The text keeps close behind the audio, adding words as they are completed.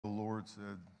word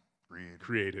said,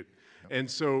 create it. Yep. And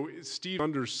so Steve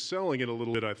underselling it a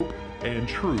little bit, I think. And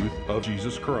truth of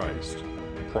Jesus Christ.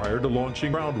 Prior to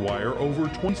launching Groundwire over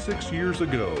 26 years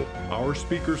ago, our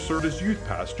speaker served as youth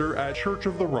pastor at Church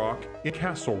of the Rock in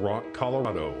Castle Rock,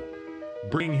 Colorado.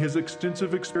 Bringing his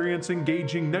extensive experience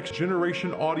engaging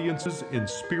next-generation audiences in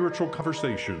spiritual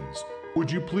conversations,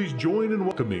 would you please join in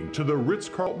welcoming to the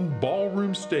Ritz-Carlton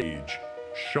Ballroom stage,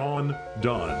 Sean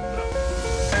Dunn.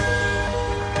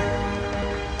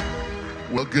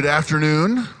 Well, good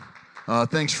afternoon.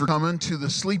 Thanks for coming to the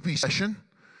sleepy session.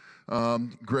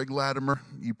 Greg Latimer,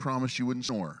 you promised you wouldn't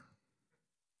snore.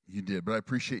 You did, but I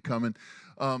appreciate coming.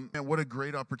 And what a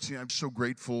great opportunity. I'm so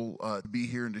grateful to be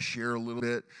here and to share a little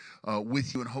bit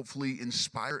with you and hopefully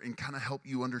inspire and kind of help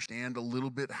you understand a little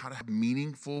bit how to have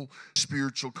meaningful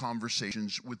spiritual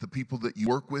conversations with the people that you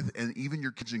work with and even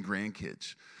your kids and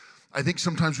grandkids. I think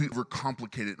sometimes we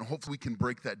overcomplicate it, and hopefully we can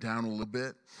break that down a little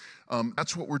bit.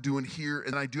 That's what we're doing here,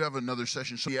 and I do have another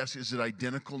session. So yes, is it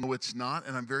identical? No, it's not,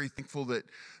 and I'm very thankful that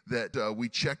we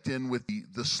checked in with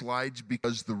the slides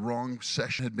because the wrong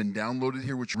session had been downloaded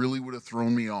here, which really would have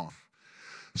thrown me off.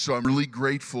 So I'm really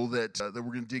grateful that we're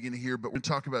going to dig into here, but we're going to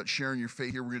talk about sharing your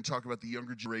faith here. We're going to talk about the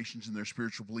younger generations and their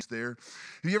spiritual beliefs there.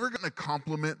 Have you ever gotten a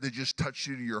compliment that just touched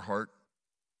you to your heart?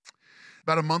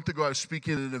 About a month ago, I was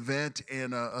speaking at an event,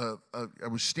 and I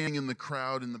was standing in the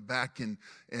crowd in the back, and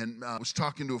I was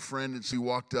talking to a friend, and so he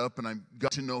walked up, and I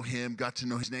got to know him, got to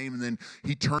know his name, and then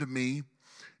he turned to me,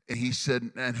 and he said,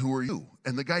 "And who are you?"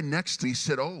 And the guy next to me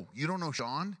said, "Oh, you don't know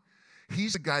Sean?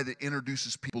 He's the guy that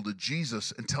introduces people to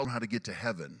Jesus and tells them how to get to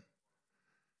heaven."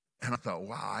 And I thought,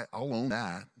 wow, I'll own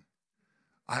that.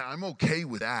 I'm okay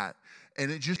with that.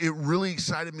 And it really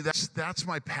excited me. That's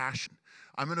my passion.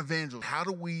 I'm an evangelist. How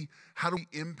do we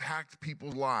impact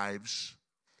people's lives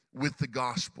with the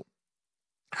gospel?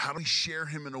 How do we share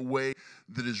him in a way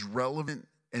that is relevant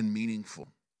and meaningful?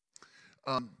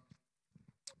 On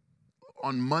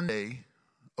Monday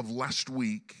of last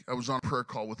week, I was on a prayer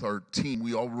call with our team.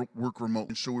 We all work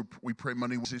remotely, so we pray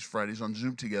Monday, Wednesdays, Fridays on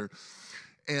Zoom together.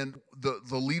 And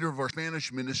the leader of our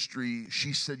Spanish ministry,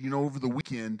 she said, over the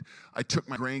weekend, I took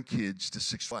my grandkids to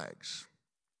Six Flags.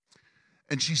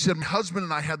 And she said, my husband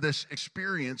and I had this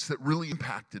experience that really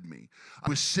impacted me. I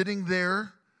was sitting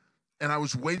there, and I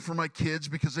was waiting for my kids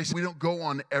because they said, we don't go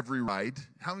on every ride.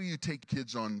 How many of you take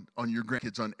kids on your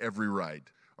grandkids on every ride?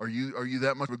 Are you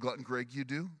that much of a glutton, Greg? You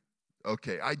do?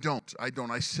 Okay, I don't.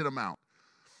 I sit them out.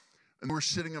 And we're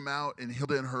sitting them out, and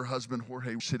Hilda and her husband,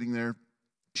 Jorge, were sitting there.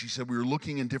 She said, we were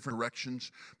looking in different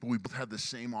directions, but we both had the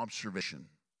same observation.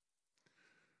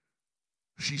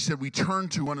 She said, we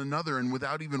turned to one another, and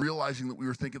without even realizing that we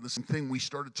were thinking the same thing, we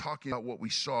started talking about what we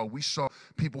saw. We saw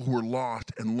people who were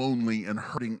lost and lonely and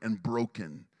hurting and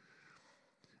broken.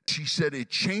 She said it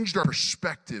changed our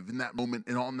perspective in that moment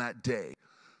and on that day.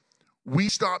 We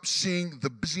stopped seeing the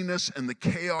busyness and the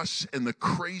chaos and the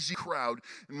crazy crowd,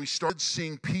 and we started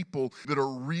seeing people that are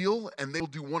real, and they will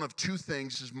do one of two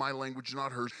things. This is my language,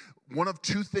 not hers. One of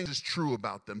two things is true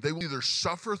about them. They will either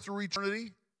suffer through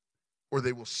eternity, or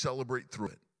they will celebrate through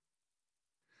it.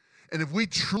 And if we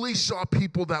truly saw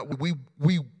people that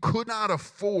we could not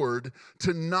afford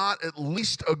to not at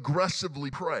least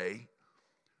aggressively pray,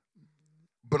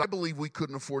 but I believe we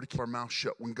couldn't afford to keep our mouth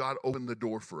shut when God opened the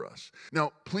door for us.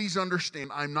 Now, please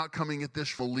understand, I'm not coming at this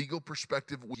from a legal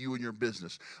perspective with you and your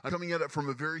business. I'm coming at it from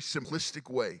a very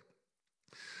simplistic way.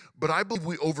 But I believe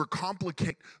we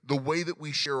overcomplicate the way that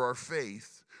we share our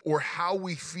faith or how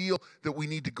we feel that we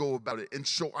need to go about it. And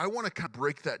so I want to kind of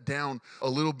break that down a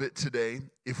little bit today,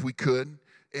 if we could.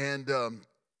 And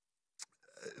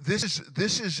these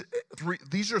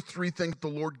are three things the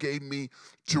Lord gave me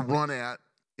to run at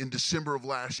in December of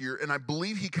last year. And I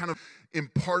believe he kind of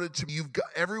imparted to me,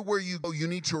 everywhere you go, you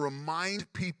need to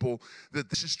remind people that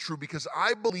this is true, because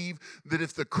I believe that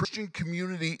if the Christian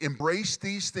community embraced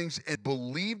these things and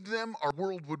believed them, our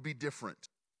world would be different.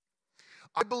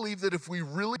 I believe that if we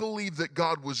really believe that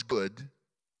God was good,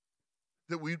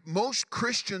 most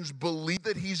Christians believe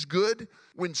that he's good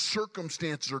when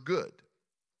circumstances are good.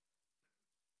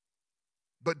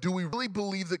 But do we really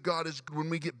believe that God is good when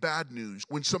we get bad news,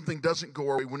 when something doesn't go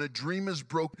our way, when a dream is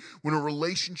broken, when a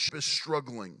relationship is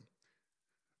struggling?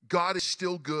 God is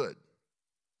still good.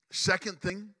 Second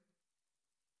thing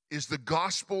is the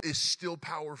gospel is still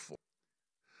powerful.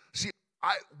 See,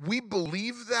 we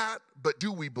believe that, but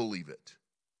do we believe it?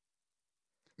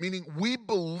 Meaning we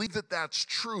believe that that's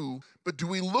true, but do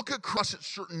we look across at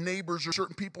certain neighbors or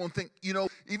certain people and think,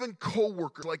 even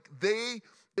co-workers, like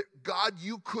God,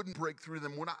 you couldn't break through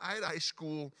them. When I had high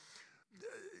school,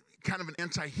 kind of an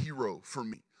anti-hero for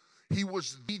me. He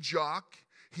was the jock.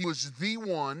 He was the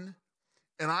one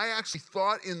And I actually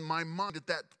thought in my mind at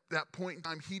that point in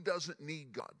time, he doesn't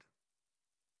need God.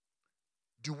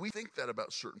 Do we think that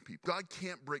about certain people? God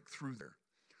can't break through there.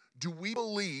 Do we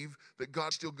believe that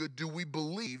God's still good? Do we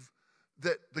believe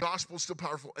that the gospel is still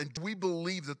powerful? And do we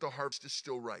believe that the harvest is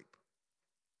still ripe?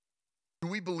 Do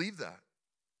we believe that?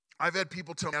 I've had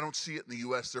people tell me, I don't see it in the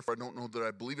U.S., therefore I don't know that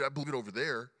I believe it. I believe it over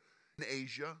there, in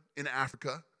Asia, in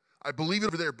Africa. I believe it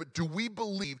over there. But do we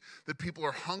believe that people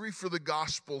are hungry for the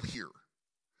gospel here?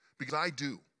 Because I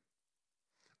do.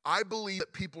 I believe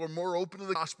that people are more open to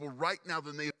the gospel right now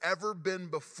than they've ever been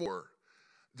before.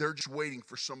 They're just waiting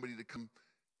for somebody to come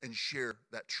and share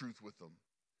that truth with them.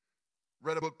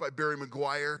 Read a book by Barry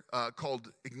McGuire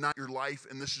called Ignite Your Life,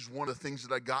 and this is one of the things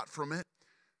that I got from it.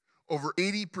 Over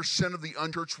 80% of the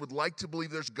unchurched would like to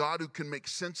believe there's God who can make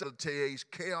sense out of today's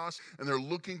chaos, and they're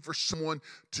looking for someone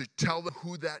to tell them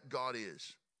who that God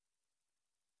is.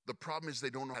 The problem is they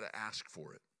don't know how to ask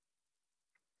for it.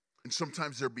 And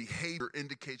sometimes their behavior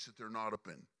indicates that they're not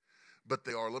open, but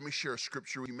they are. Let me share a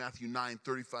scripture with you, Matthew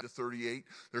 9:35-38.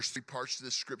 There's 3 parts to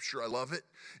this scripture. I love it.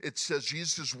 It says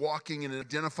Jesus is walking and it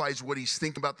identifies what he's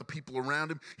thinking about the people around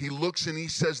him. He looks and he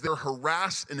says they're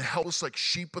harassed and helpless like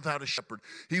sheep without a shepherd.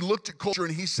 He looked at culture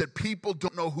and he said people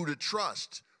don't know who to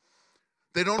trust.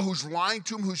 They don't know who's lying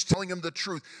to them, who's telling them the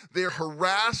truth. They're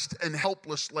harassed and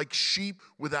helpless like sheep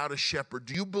without a shepherd.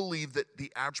 Do you believe that the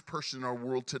average person in our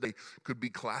world today could be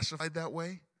classified that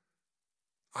way?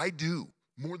 I do.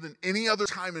 More than any other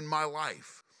time in my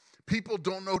life. People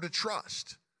don't know who to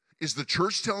trust. Is the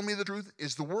church telling me the truth?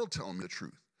 Is the world telling me the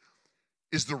truth?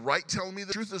 Is the right telling me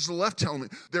the truth? Is the left telling me?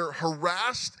 They're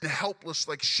harassed and helpless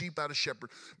like sheep without a shepherd.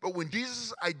 But when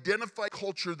Jesus identified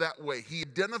culture that way, he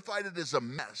identified it as a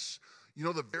mess. You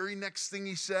know the very next thing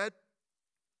he said?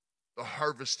 The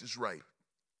harvest is ripe.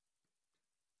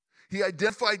 He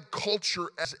identified culture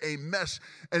as a mess.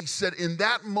 And he said, in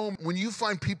that moment, when you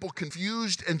find people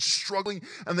confused and struggling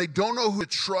and they don't know who to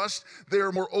trust, they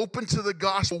are more open to the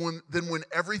gospel than when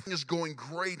everything is going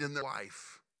great in their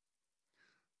life.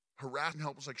 Harassed and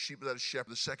helpless like sheep without a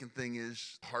shepherd. The second thing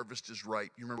is, harvest is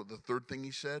ripe. You remember what the third thing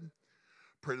he said?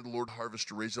 Pray to the Lord harvest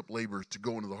to raise up laborers to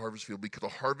go into the harvest field, because the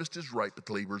harvest is ripe, but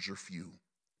the laborers are few.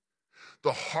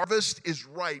 The harvest is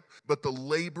ripe, but the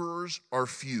laborers are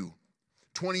few.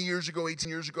 20 years ago, 18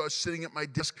 years ago, I was sitting at my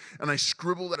desk and I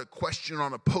scribbled out a question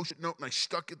on a post-it note and I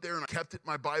stuck it there and I kept it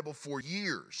in my Bible for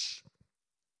years.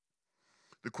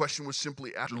 The question was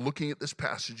simply, after looking at this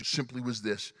passage, simply was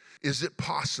this: is it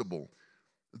possible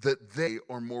that they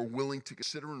are more willing to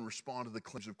consider and respond to the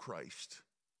claims of Christ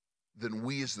than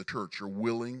we as the church are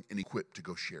willing and equipped to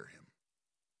go share him?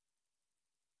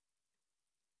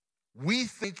 We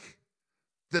think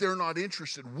that they're not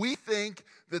interested. We think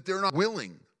that they're not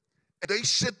willing. And they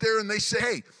sit there and they say,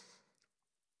 hey,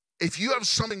 if you have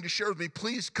something to share with me,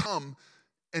 please come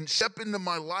and step into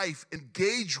my life,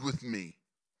 engage with me,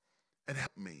 and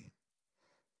help me.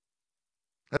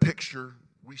 That picture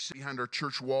we see behind our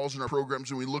church walls and our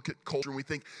programs, and we look at culture and we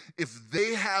think, if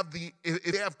they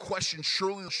have questions,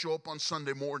 surely they'll show up on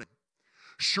Sunday morning.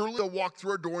 Surely they'll walk through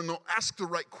our door and they'll ask the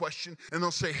right question and they'll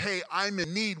say, hey, I'm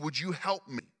in need, would you help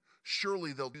me?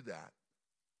 Surely they'll do that.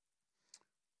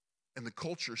 And the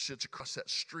culture sits across that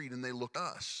street and they look at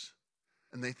us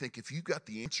and they think, if you got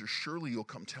the answer, surely you'll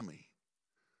come tell me.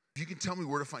 If you can tell me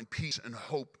where to find peace and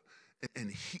hope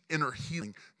and inner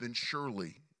healing, then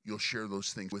surely you'll share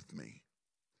those things with me.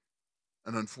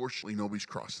 And unfortunately, nobody's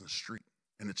crossing the street,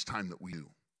 and it's time that we do.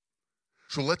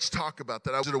 So let's talk about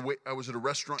that. I was at a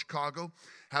restaurant in Chicago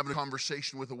having a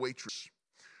conversation with a waitress.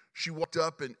 She walked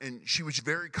up, and she was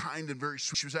very kind and very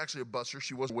sweet. She was actually a busser.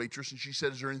 She was a waitress, and she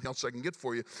said, is there anything else I can get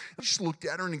for you? And I just looked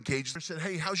at her and engaged her and said,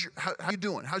 hey, how you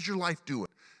doing? How's your life doing?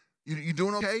 You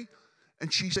doing okay?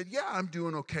 And she said, yeah, I'm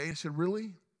doing okay. I said,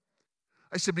 really?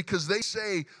 I said, because they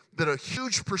say that a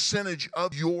huge percentage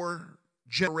of your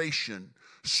generation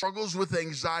struggles with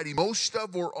anxiety most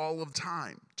of or all of the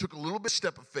time. Took a little bit of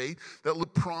step of faith, that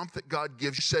little prompt that God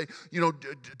gives you. Say,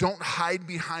 don't hide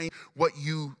behind what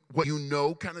you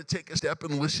know. Kind of take a step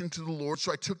and listen to the Lord.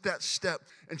 So I took that step,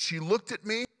 and she looked at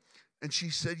me, and she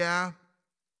said, yeah.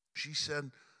 She said,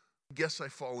 I guess I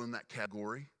fall in that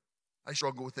category. I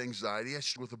struggle with anxiety. I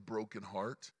struggle with a broken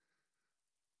heart.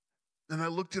 And I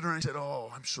looked at her and I said,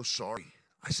 oh, I'm so sorry.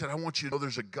 I said, I want you to know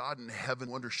there's a God in heaven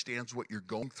who understands what you're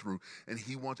going through, and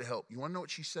he wants to help. You want to know what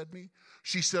she said to me?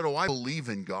 She said, oh, I believe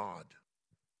in God.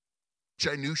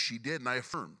 Which I knew she did, and I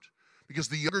affirmed. Because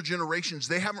the younger generations,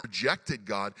 they haven't rejected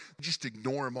God. They just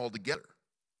ignore him altogether.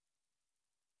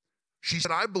 She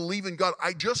said, I believe in God.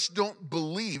 I just don't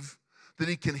believe that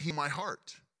he can heal my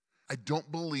heart. I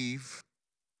don't believe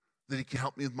that he can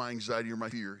help me with my anxiety or my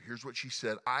fear. Here's what she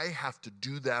said: I have to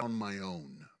do that on my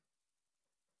own.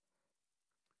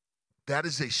 That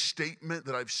is a statement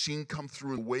that I've seen come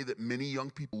through in the way that many young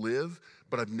people live,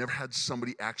 but I've never had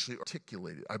somebody actually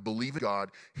articulate it. I believe in God.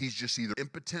 He's just either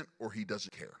impotent or he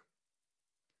doesn't care.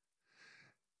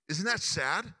 Isn't that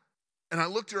sad? And I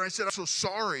looked at her and I said, I'm so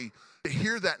sorry to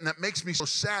hear that, and that makes me so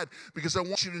sad because I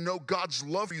want you to know God's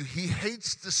love for you. He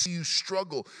hates to see you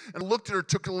struggle. And I looked at her,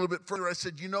 took it a little bit further. I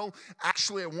said,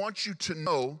 actually, I want you to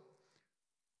know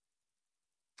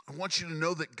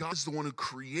that God is the one who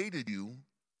created you,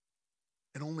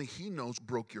 and only he knows what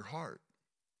broke your heart.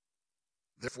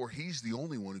 Therefore, he's the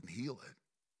only one who can heal it.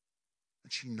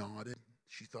 And she nodded.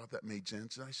 She thought that made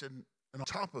sense. And I said, and on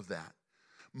top of that,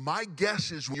 my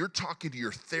guess is when you're talking to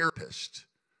your therapist,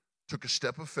 took a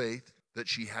step of faith that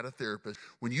she had a therapist.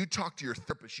 When you talk to your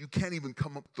therapist, you can't even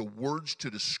come up with the words to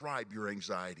describe your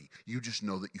anxiety. You just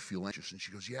know that you feel anxious. And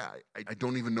she goes, yeah, I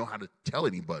don't even know how to tell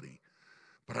anybody,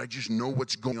 but I just know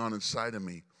what's going on inside of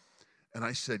me. And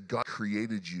I said, God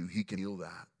created you. He can heal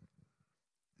that.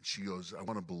 And she goes, I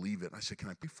want to believe it. And I said, can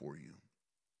I pray for you?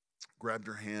 Grabbed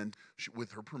her hand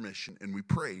with her permission, and we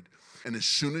prayed. And as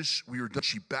soon as we were done,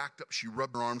 she backed up. She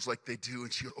rubbed her arms like they do.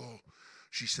 And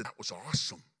she said, that was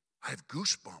awesome. I have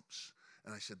goosebumps.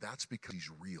 And I said, that's because he's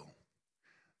real.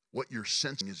 What you're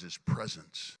sensing is his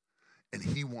presence. And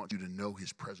he wants you to know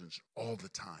his presence all the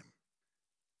time.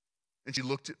 And she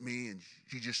looked at me, and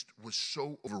she just was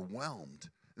so overwhelmed.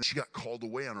 And she got called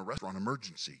away on a restaurant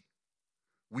emergency.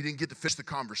 We didn't get to finish the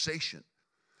conversation.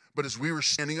 But as we were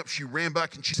standing up, she ran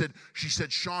back and she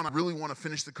said, Sean, I really want to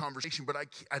finish the conversation, but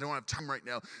I don't have time right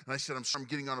now. And I said, I'm sorry, I'm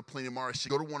getting on a plane tomorrow. I said,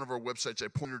 go to one of our websites. I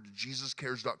pointed her to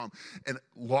JesusCares.com and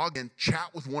log in, chat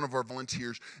with one of our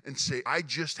volunteers and say, I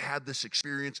just had this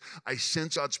experience. I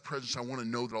sense God's presence. I want to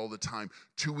know that all the time.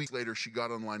 2 weeks later, she got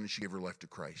online and she gave her life to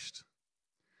Christ.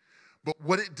 But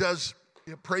what it does,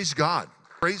 praise God.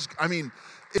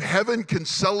 If heaven can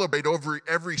celebrate over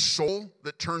every soul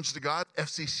that turns to God,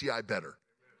 FCCI better.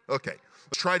 Okay,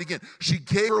 let's try it again. She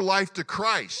gave her life to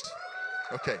Christ.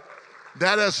 Okay,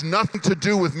 that has nothing to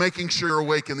do with making sure you're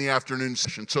awake in the afternoon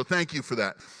session, so thank you for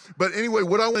that. But anyway,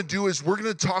 what I want to do is we're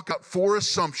going to talk about 4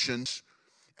 assumptions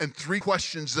and 3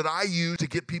 questions that I use to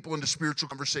get people into spiritual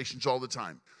conversations all the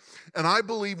time. And I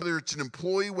believe whether it's an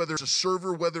employee, whether it's a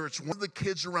server, whether it's one of the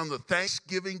kids around the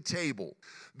Thanksgiving table,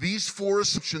 these 4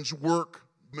 assumptions work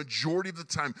majority of the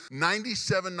time,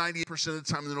 97, 98% of the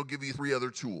time, and then I'll give you 3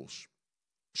 other tools.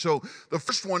 So the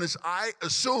first one is I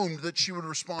assumed that she would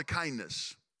respond to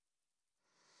kindness.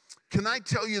 Can I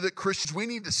tell you that Christians, we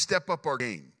need to step up our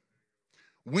game.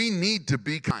 We need to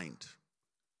be kind.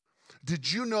 Did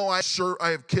you know I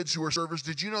have kids who are servers?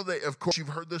 Did you know that, of course, you've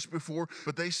heard this before,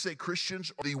 but they say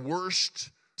Christians are the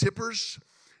worst tippers.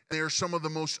 They are some of the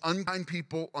most unkind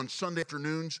people on Sunday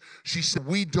afternoons. She said,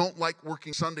 we don't like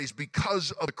working Sundays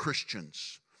because of the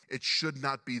Christians. It should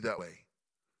not be that way.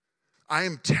 I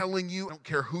am telling you, I don't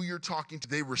care who you're talking to,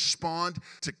 they respond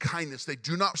to kindness. They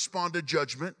do not respond to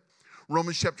judgment.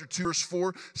 Romans chapter 2, verse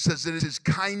 4 says that it is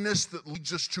kindness that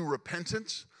leads us to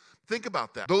repentance. Think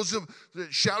about that.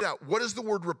 Shout out, what does the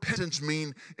word repentance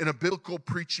mean in a biblical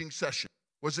preaching session?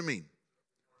 What does it mean?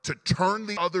 To turn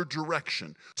the other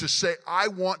direction, to say, I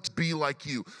want to be like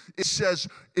you. It says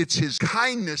it's his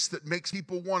kindness that makes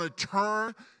people want to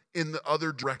turn in the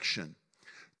other direction.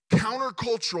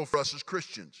 Countercultural for us as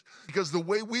Christians, because the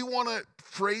way we want to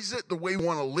phrase it, the way we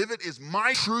want to live it is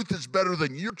my truth is better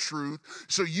than your truth,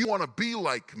 so you want to be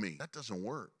like me. That doesn't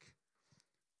work.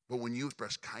 But when you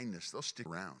express kindness, they'll stick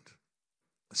around.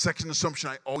 The second assumption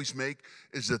I always make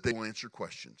is that they will answer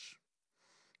questions.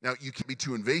 Now, you can't be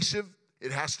too invasive.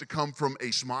 It has to come from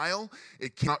a smile.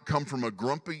 It cannot come from a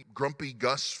grumpy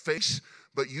Gus face.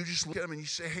 But you just look at them and you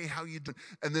say, hey, how you doing?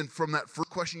 And then from that first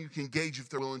question, you can gauge if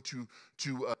they're willing to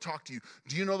talk to you.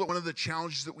 Do you know that one of the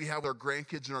challenges that we have with our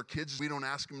grandkids and our kids is we don't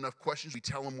ask them enough questions. We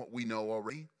tell them what we know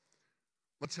already.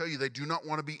 Let me tell you, they do not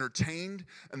want to be entertained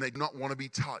and they do not want to be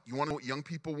taught. You want to know what young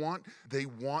people want? They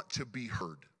want to be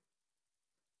heard.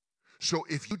 So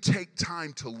if you take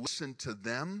time to listen to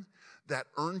them, that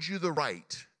earns you the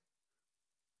right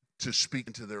to speak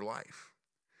into their life.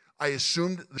 I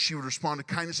assumed that she would respond to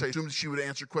kindness. I assumed that she would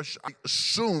answer questions. I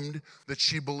assumed that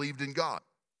she believed in God.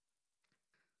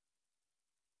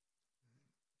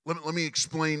 Let me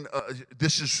explain.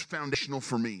 This is foundational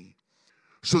for me.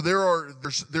 So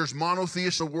there's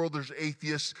monotheists in the world, there's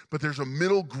atheists, but there's a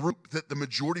middle group that the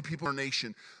majority of people in our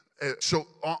nation. So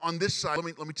on this side,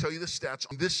 let me tell you the stats.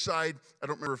 On this side, I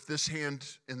don't remember if this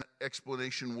hand in the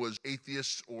explanation was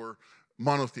atheists or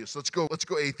Monotheists. Let's go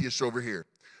atheists over here.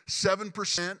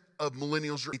 7% of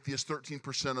millennials are atheists.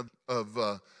 13%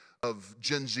 of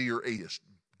Gen Z are atheists.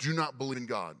 Do not believe in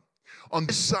God. On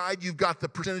this side, you've got the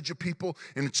percentage of people,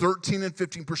 and it's 13 and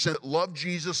 15% that love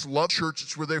Jesus, love church.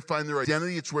 It's where they find their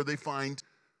identity. It's where they find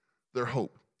their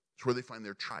hope. It's where they find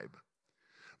their tribe.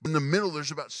 But in the middle,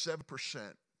 there's about 7%. And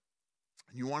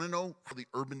you want to know how the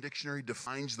Urban Dictionary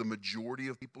defines the majority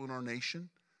of people in our nation?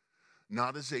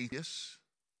 Not as atheists,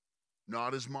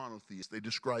 not as monotheists. They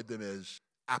describe them as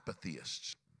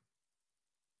apatheists.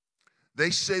 They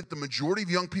say that the majority of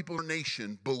young people in our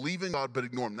nation believe in God but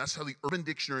ignore Him. That's how the Urban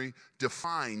Dictionary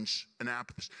defines an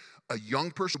apathist. A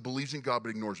young person who believes in God but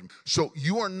ignores Him. So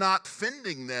you are not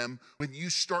offending them when you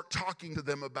start talking to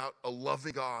them about a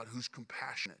loving God who's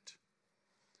compassionate.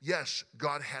 Yes,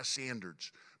 God has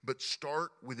standards, but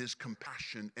start with His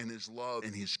compassion and His love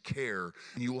and His care,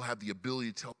 and you will have the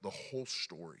ability to tell the whole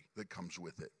story that comes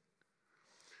with it.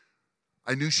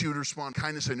 I knew she would respond with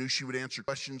kindness. I knew she would answer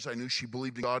questions. I knew she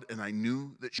believed in God, and I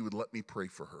knew that she would let me pray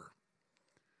for her.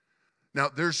 Now,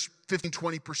 there's 15,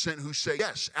 20% who say,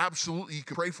 yes, absolutely, you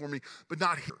can pray for me, but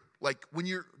not here. Like when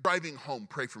you're driving home,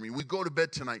 pray for me. We go to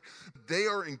bed tonight. They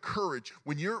are encouraged.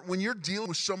 When you're dealing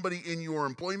with somebody in your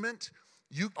employment,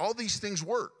 all these things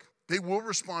work. They will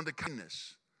respond to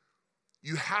kindness.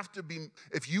 You have to be,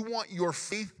 if you want your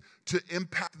faith to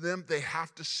impact them, they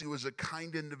have to see you as a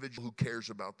kind individual who cares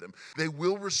about them. They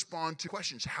will respond to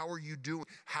questions. How are you doing?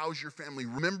 How's your family?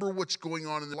 Remember what's going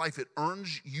on in their life. It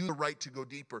earns you the right to go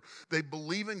deeper. They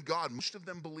believe in God. Most of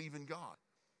them believe in God.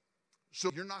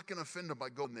 So you're not going to offend them by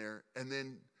going there. And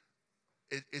then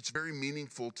it's very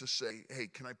meaningful to say, hey,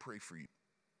 can I pray for you?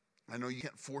 I know you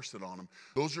can't force it on them.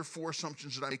 Those are 4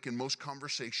 assumptions that I make in most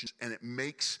conversations, and it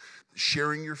makes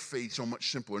sharing your faith so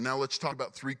much simpler. Now let's talk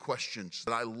about 3 questions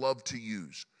that I love to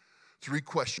use. 3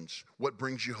 questions. What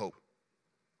brings you hope?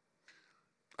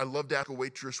 I love to ask a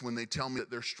waitress when they tell me that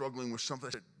they're struggling with something.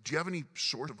 I said, do you have any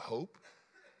source of hope?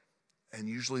 And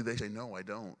usually they say, no, I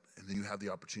don't. And then you have the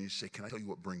opportunity to say, can I tell you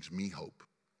what brings me hope?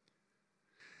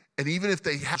 And even if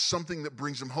they have something that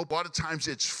brings them hope, a lot of times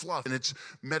it's fluff and it's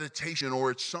meditation or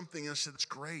it's something else that's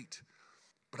great.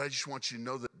 But I just want you to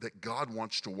know that God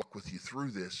wants to walk with you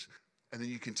through this. And then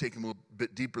you can take them a little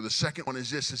bit deeper. The second one is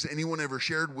this. Has anyone ever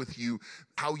shared with you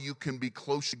how you can be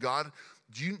close to God?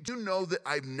 Do you know that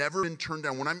I've never been turned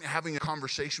down? When I'm having a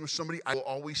conversation with somebody, I will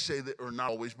always say that, or not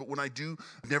always, but when I do,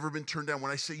 I've never been turned down.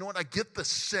 When I say, you know what, I get the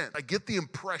sense, I get the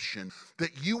impression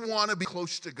that you want to be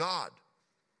close to God.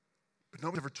 But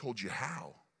nobody ever told you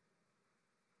how.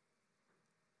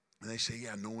 And they say,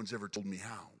 yeah, no one's ever told me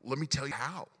how. Let me tell you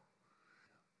how.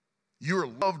 You're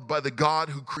loved by the God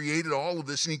who created all of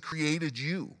this, and He created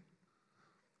you.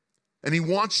 And He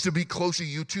wants to be close to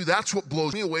you too. That's what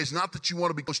blows me away, is not that you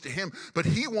want to be close to Him, but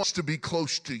He wants to be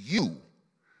close to you.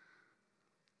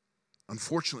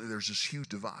 Unfortunately, there's this huge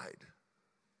divide.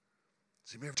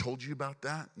 Has anybody ever told you about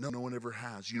that? No, no one ever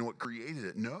has. You know what created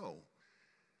it? No.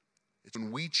 It's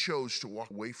when we chose to walk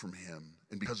away from Him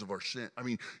and because of our sin. I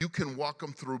mean, you can walk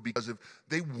them through because if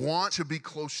they want to be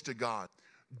close to God.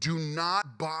 Do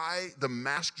not buy the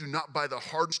mask. Do not buy the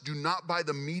hardness. Do not buy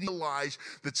the media lies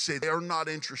that say they are not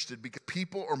interested, because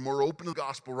people are more open to the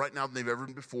gospel right now than they've ever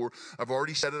been before. I've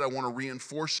already said it. I want to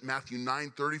reinforce Matthew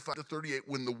 9:35-38.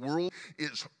 When the world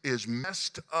is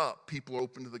messed up, people are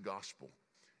open to the gospel.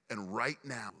 And right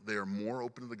now, they are more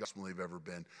open to the gospel than they've ever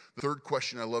been. The third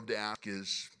question I love to ask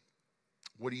is,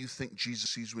 what do you think Jesus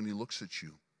sees when He looks at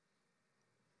you?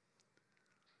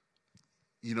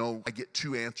 You know, I get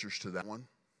 2 answers to that one.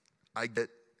 I get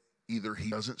either He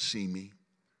doesn't see me,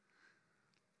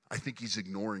 I think He's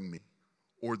ignoring me,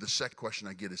 or the second question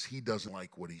I get is He doesn't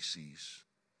like what He sees.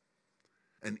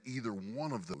 And either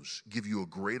one of those give you a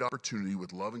great opportunity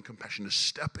with love and compassion to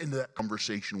step into that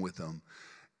conversation with Him.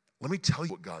 Let me tell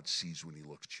you what God sees when He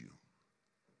looks at you.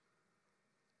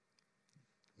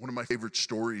 One of my favorite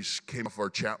stories came off our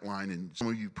chat line, and some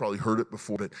of you probably heard it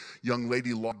before, but a young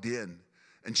lady logged in,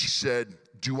 and she said,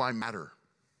 do I matter?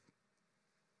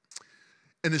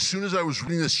 And as soon as I was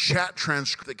reading this chat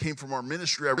transcript that came from our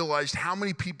ministry, I realized how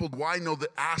many people do I know that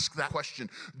ask that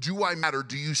question? Do I matter?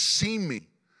 Do you see me?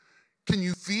 Can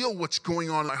you feel what's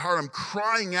going on in my heart? I'm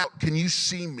crying out, can you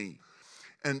see me?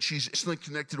 And she's instantly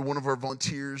connected to one of our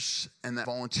volunteers, and that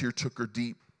volunteer took her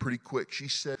deep pretty quick. She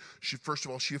said, first of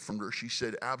all, she affirmed her. She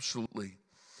said, absolutely,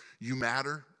 you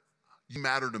matter. You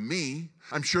matter to me.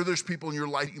 I'm sure there's people in your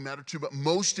life that you matter to, but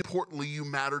most importantly, you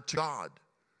matter to God.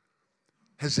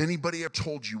 Has anybody ever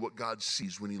told you what God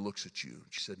sees when He looks at you?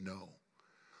 She said, no.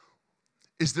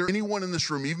 Is there anyone in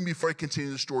this room, even before I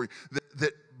continue the story,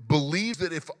 that believe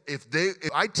that if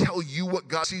I tell you what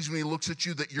God sees when he looks at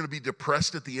you, that you're going to be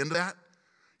depressed at the end of that,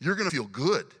 you're going to feel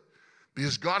good.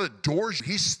 Because God adores you.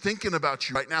 He's thinking about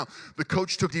you right now. The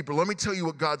coach took deeper. Let me tell you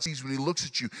what God sees when he looks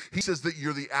at you. He says that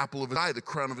you're the apple of his eye, the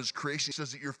crown of his creation. He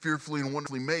says that you're fearfully and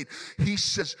wonderfully made. He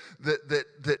says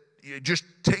that it just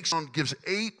gives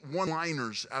 8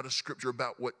 one-liners out of Scripture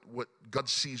about what God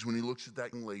sees when he looks at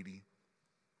that young lady.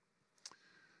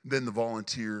 Then the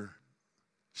volunteer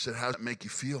said, how does that make you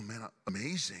feel? Man,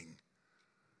 amazing.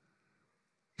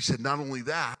 He said, not only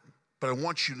that, but I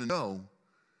want you to know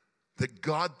that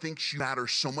God thinks you matter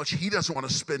so much, he doesn't want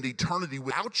to spend eternity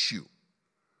without you.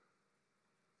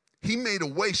 He made a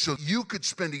way so you could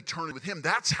spend eternity with him.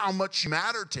 That's how much you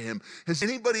matter to him. Has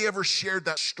anybody ever shared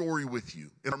that story with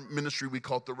you? In our ministry, we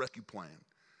call it the rescue plan.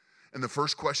 And the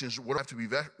first question is, what do I have to be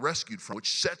rescued from?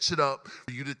 Which sets it up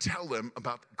for you to tell them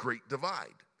about the Great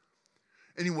Divide.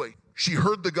 Anyway, she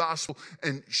heard the gospel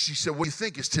and she said, what do you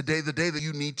think? Is today the day that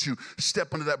you need to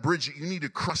step under that bridge, that you need to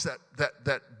cross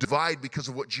that divide because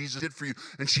of what Jesus did for you?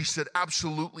 And she said,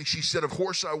 absolutely. She said, of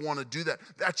course I want to do that.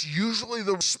 That's usually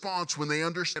the response when they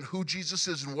understand who Jesus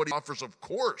is and what he offers. Of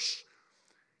course.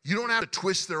 You don't have to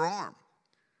twist their arm.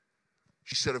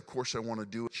 She said, of course I want to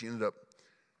do it. She ended up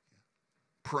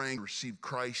praying to receive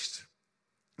Christ.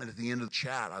 And at the end of the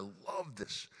chat, I love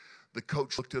this. The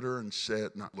coach looked at her and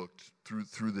said, not looked,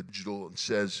 through the digital and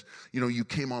says, you know, you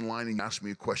came online and asked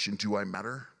me a question, do I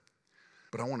matter?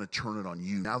 But I want to turn it on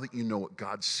you. Now that you know what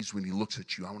God sees when he looks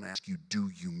at you, I want to ask you, do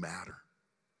you matter?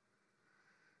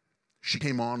 She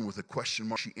came on with a question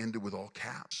mark. She ended with all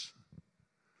caps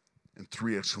and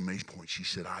 3 exclamation points. She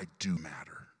said, I do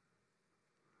matter.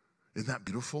 Isn't that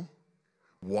beautiful?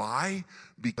 Why?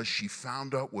 Because she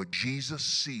found out what Jesus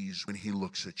sees when he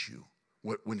looks at you,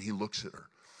 when he looks at her.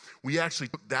 We actually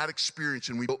took that experience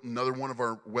and we built another one of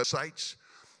our websites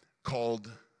called,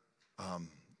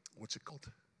 what's it called?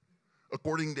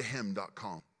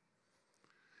 accordingtohim.com.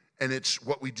 And it's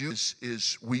what we do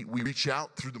is we reach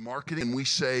out through the marketing and we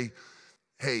say,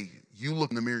 hey, you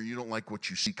look in the mirror, you don't like what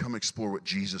you see, come explore what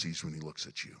Jesus sees when he looks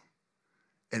at you.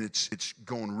 And it's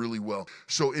going really well.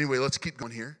 So anyway, let's keep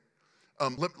going here.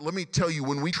 Let me tell you,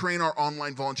 when we train our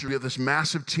online volunteers, we have this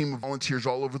massive team of volunteers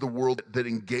all over the world that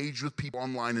engage with people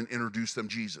online and introduce them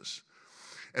to Jesus.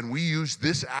 And we use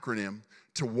this acronym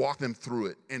to walk them through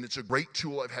it. And it's a great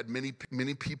tool. I've had many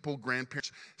people,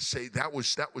 grandparents, say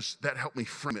that helped me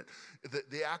frame it.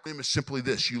 The acronym is simply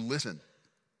this: you listen.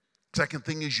 Second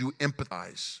thing is you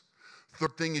empathize.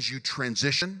 Third thing is you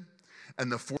transition.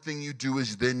 And the fourth thing you do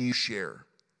is then you share.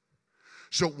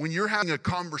 So when you're having a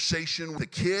conversation with a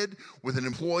kid, with an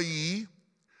employee,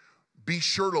 be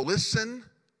sure to listen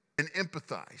and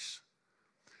empathize.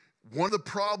 One of the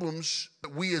problems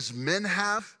that we as men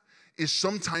have is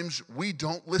sometimes we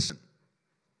don't listen.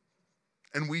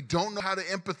 And we don't know how to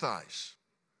empathize.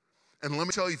 And let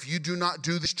me tell you, if you do not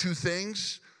do these 2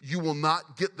 things, you will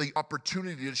not get the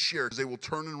opportunity to share, because they will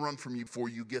turn and run from you before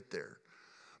you get there.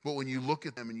 But when you look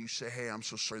at them and you say, hey, I'm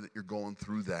so sorry that you're going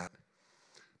through that.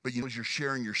 But you know, as you're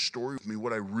sharing your story with me,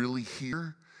 what I really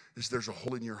hear is there's a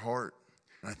hole in your heart.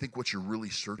 And I think what you're really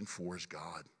searching for is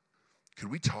God. Could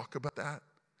we talk about that?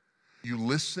 You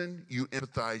listen, you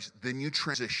empathize, then you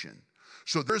transition.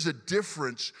 So there's a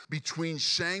difference between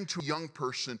saying to a young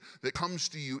person that comes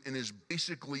to you and is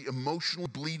basically emotionally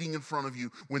bleeding in front of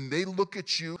you, when they look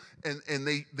at you and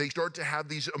they start to have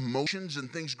these emotions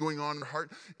and things going on in their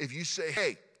heart. If you say,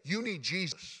 hey, you need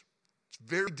Jesus, it's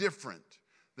very different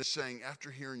than saying,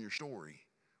 after hearing your story,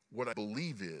 what I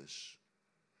believe is,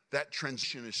 that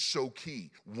transition is so key.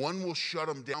 One will shut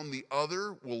them down, the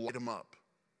other will light them up.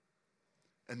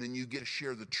 And then you get to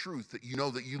share the truth that you know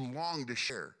that you long to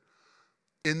share.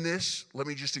 In this, let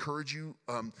me just encourage you,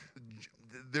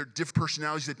 there are different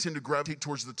personalities that tend to gravitate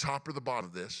towards the top or the bottom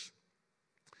of this.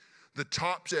 The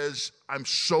top says, I'm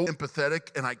so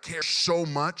empathetic and I care so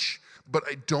much, but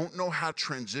I don't know how to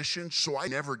transition, so I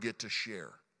never get to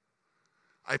share.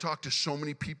 I talk to so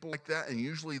many people like that, and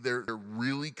usually they're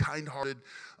really kind-hearted,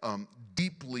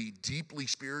 deeply, deeply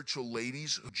spiritual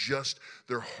ladies who just,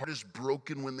 their heart is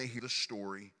broken when they hear the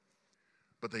story,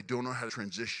 but they don't know how to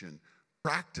transition.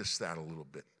 Practice that a little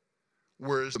bit.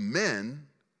 Whereas the men,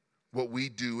 what we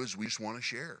do is we just want to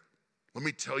share. Let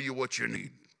me tell you what you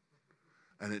need.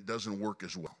 And it doesn't work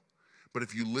as well. But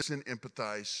if you listen,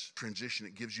 empathize, transition,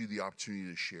 it gives you the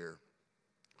opportunity to share.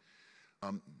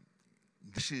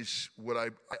 This is what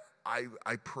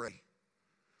I pray,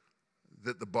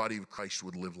 that the body of Christ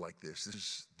would live like this.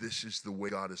 This is the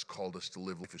way God has called us to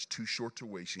live. Life is too short to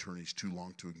waste, eternity is too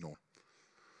long to ignore.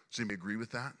 Does anybody agree with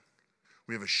that?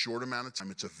 We have a short amount of time.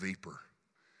 It's a vapor.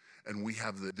 And we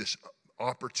have this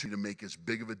opportunity to make as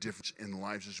big of a difference in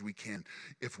lives as we can.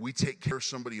 If we take care of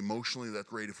somebody emotionally, that's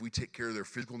great. If we take care of their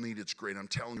physical need, it's great. I'm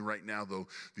telling you right now, though,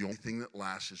 the only thing that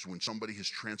lasts is when somebody has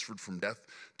transferred from death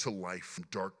to life, from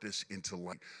darkness into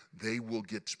light. They will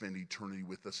get to spend eternity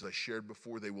with us. As I shared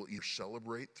before, they will either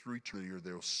celebrate through eternity or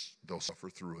they'll suffer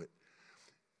through it.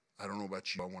 I don't know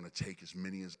about you. I want to take as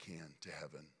many as I can to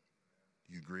heaven.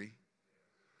 You agree?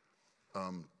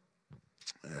 I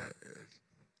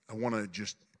want to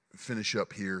just finish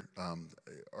up here.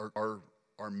 Our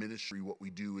ministry, what we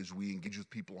do is we engage with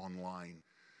people online.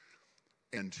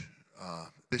 And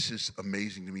this is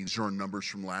amazing to me. These are our numbers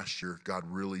from last year. God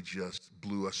really just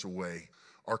blew us away.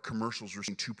 Our commercials were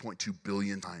seen 2.2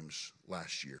 billion times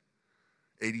last year.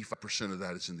 85% of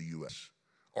that is in the U.S.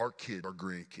 Our kids, our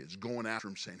grandkids, going after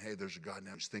them saying, hey, there's a God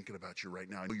now who's thinking about you right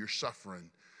now. I know you're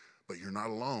suffering, but you're not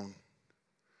alone.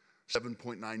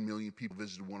 7.9 million people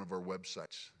visited one of our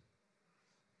websites.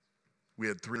 We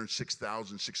had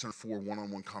 306,604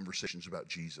 one-on-one conversations about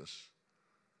Jesus.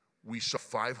 We saw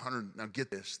 500, now get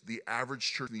this, the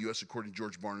average church in the U.S., according to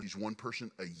George Barnes, sees one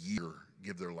person a year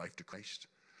give their life to Christ.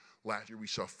 Last year we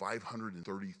saw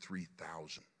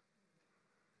 533,000.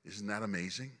 Isn't that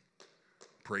amazing?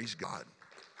 Praise God.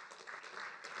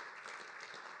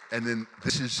 And then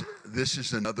this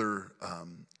is another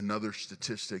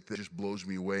statistic that just blows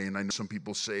me away. And I know some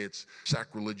people say it's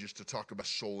sacrilegious to talk about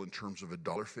soul in terms of a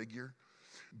dollar figure,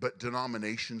 but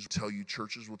denominations will tell you,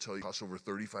 churches will tell you, it costs over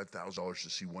 $35,000 to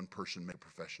see one person make a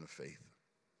profession of faith.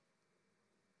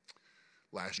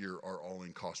 Last year, our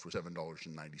all-in cost was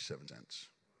 $7.97,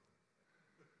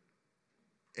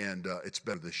 and it's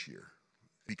better this year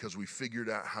because we figured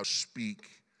out how to speak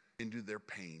into their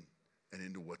pain and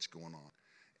into what's going on.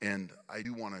 And I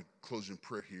do want to close in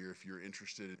prayer here if you're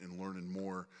interested in learning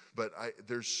more. But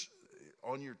there's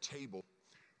on your table,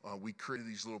 we created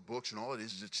these little books, and all it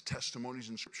is it's testimonies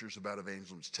and scriptures about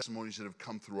evangelism. It's testimonies that have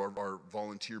come through our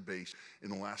volunteer base in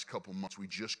the last couple months. We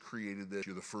just created this.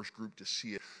 You're the first group to see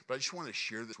it. But I just want to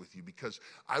share this with you because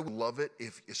I would love it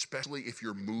especially if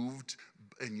you're moved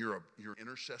and you're an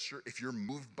intercessor. If you're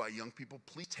moved by young people,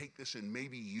 please take this and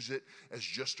maybe use it as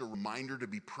just a reminder to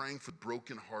be praying for the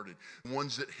brokenhearted.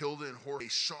 Ones that Hilda and Jorge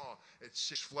saw at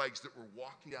Six Flags that were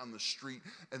walking down the street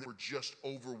and that were just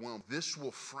overwhelmed. This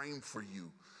will frame for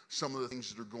you some of the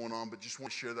things that are going on, but just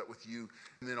want to share that with you.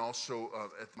 And then also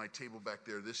at my table back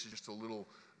there, this is just a little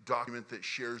document that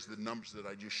shares the numbers that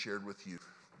I just shared with you.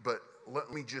 But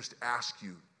let me just ask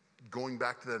you, going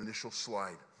back to that initial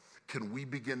slide, can we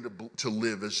begin to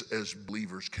live as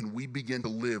believers? Can we begin to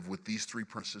live with these three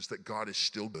premises: that God is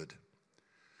still good,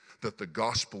 that the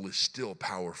gospel is still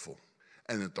powerful,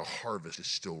 and that the harvest is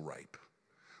still ripe?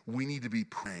 We need to be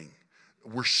praying.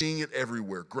 We're seeing it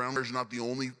everywhere. Groundwire is not the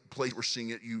only place we're seeing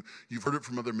it. You've heard it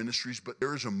from other ministries, but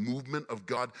there is a movement of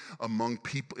God among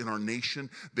people in our nation.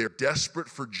 They're desperate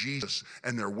for Jesus,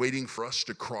 and they're waiting for us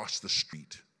to cross the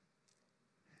street.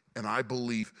 And I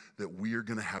believe that we are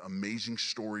going to have amazing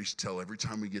stories to tell every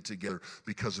time we get together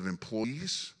because of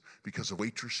employees, because of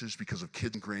waitresses, because of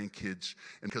kids and grandkids,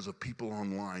 and because of people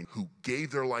online who gave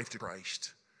their life to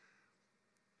Christ.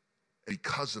 And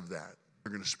because of that,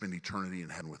 they're going to spend eternity in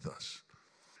heaven with us.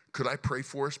 Could I pray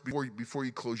for us? Before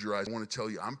you close your eyes, I want to tell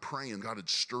you, I'm praying God would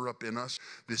stir up in us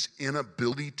this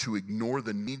inability to ignore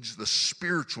the needs, the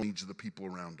spiritual needs of the people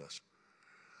around us.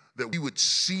 That we would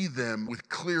see them with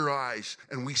clear eyes,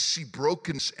 and we see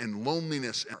brokenness and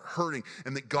loneliness and hurting,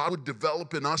 and that God would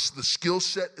develop in us the skill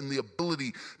set and the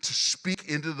ability to speak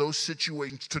into those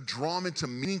situations, to draw them into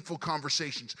meaningful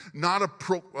conversations, not a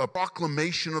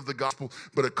proclamation of the gospel,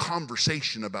 but a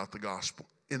conversation about the gospel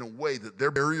in a way that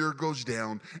their barrier goes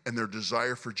down and their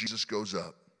desire for Jesus goes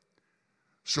up.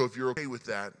 So if you're okay with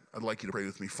that, I'd like you to pray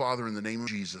with me. Father, in the name of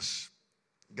Jesus,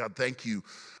 God, thank you,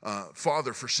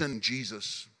 Father, for sending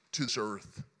Jesus to this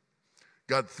earth.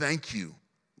 God, thank you.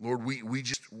 Lord,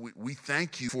 we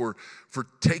thank you for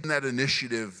taking that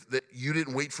initiative that you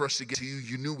didn't wait for us to get to you.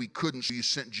 You knew we couldn't, so you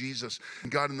sent Jesus.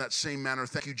 And God, in that same manner,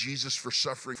 thank you, Jesus, for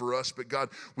suffering for us. But God,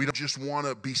 we don't just want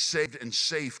to be saved and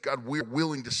safe. God, we're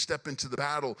willing to step into the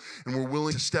battle, and we're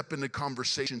willing to step into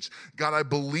conversations. God, I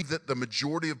believe that the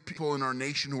majority of people in our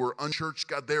nation who are unchurched,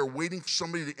 God, they are waiting for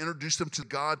somebody to introduce them to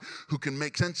God who can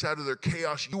make sense out of their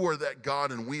chaos. You are that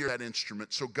God, and we are that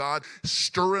instrument. So God,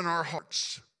 stir in our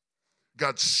hearts.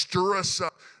 God, stir us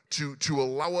up to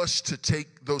allow us to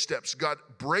take those steps. God,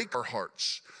 break our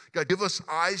hearts. God, give us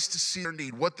eyes to see their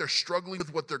need, what they're struggling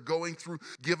with, what they're going through.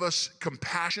 Give us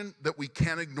compassion that we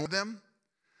can't ignore them.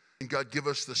 And God, give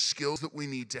us the skills that we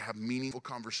need to have meaningful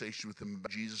conversation with them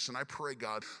about Jesus. And I pray,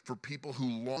 God, for people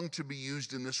who long to be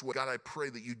used in this way, God, I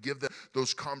pray that you give them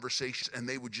those conversations and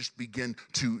they would just begin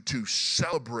to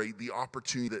celebrate the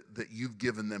opportunity that you've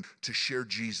given them to share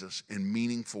Jesus in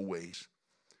meaningful ways.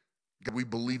 God, we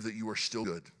believe that you are still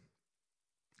good.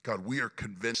 God, we are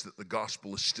convinced that the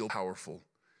gospel is still powerful.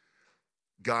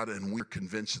 God, and we're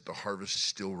convinced that the harvest is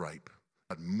still ripe.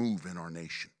 God, move in our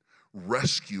nation.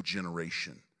 Rescue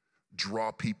generation.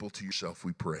 Draw people to yourself,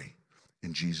 we pray.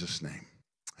 In Jesus' name,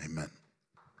 amen.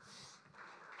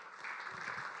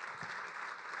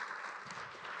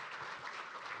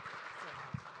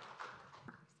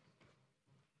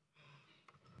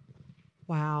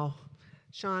 Wow.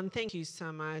 Sean, thank you so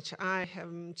much. I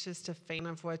am just a fan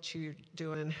of what you're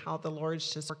doing and how the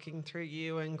Lord's just working through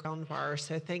you and Groundwire.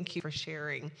 So thank you for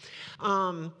sharing.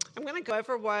 I'm going to go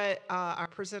over what our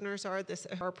presenters are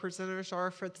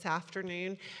for this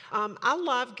afternoon. I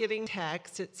love getting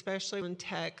texts, especially when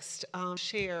texts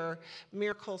share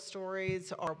miracle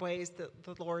stories or ways that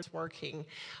the Lord's working.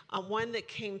 One that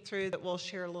came through that we'll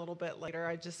share a little bit later,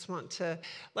 I just want to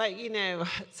let you know,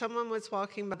 someone was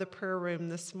walking by the prayer room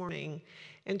this morning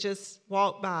and just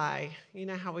walked by. You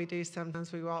know how we do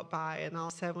sometimes, we walk by and all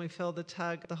of a sudden we feel the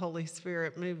tug of the Holy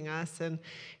Spirit moving us, and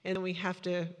then we have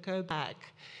to go back.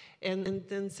 And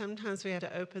then sometimes we have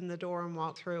to open the door and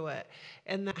walk through it.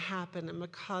 And that happened. And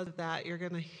because of that, you're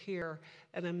going to hear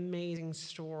an amazing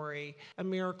story, a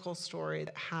miracle story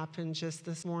that happened just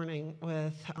this morning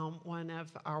with one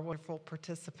of our wonderful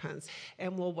participants.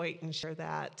 And we'll wait and share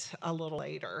that a little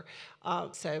later.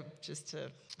 So just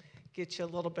to get you a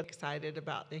little bit excited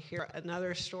about to hear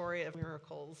another story of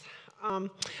miracles.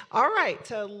 All right,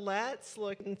 so let's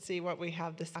look and see what we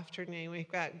have this afternoon.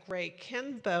 We've got great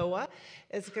Ken Boa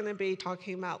is going to be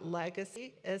talking about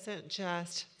legacy isn't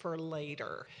just for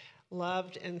later.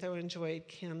 Loved and so enjoyed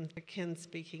Ken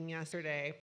speaking yesterday.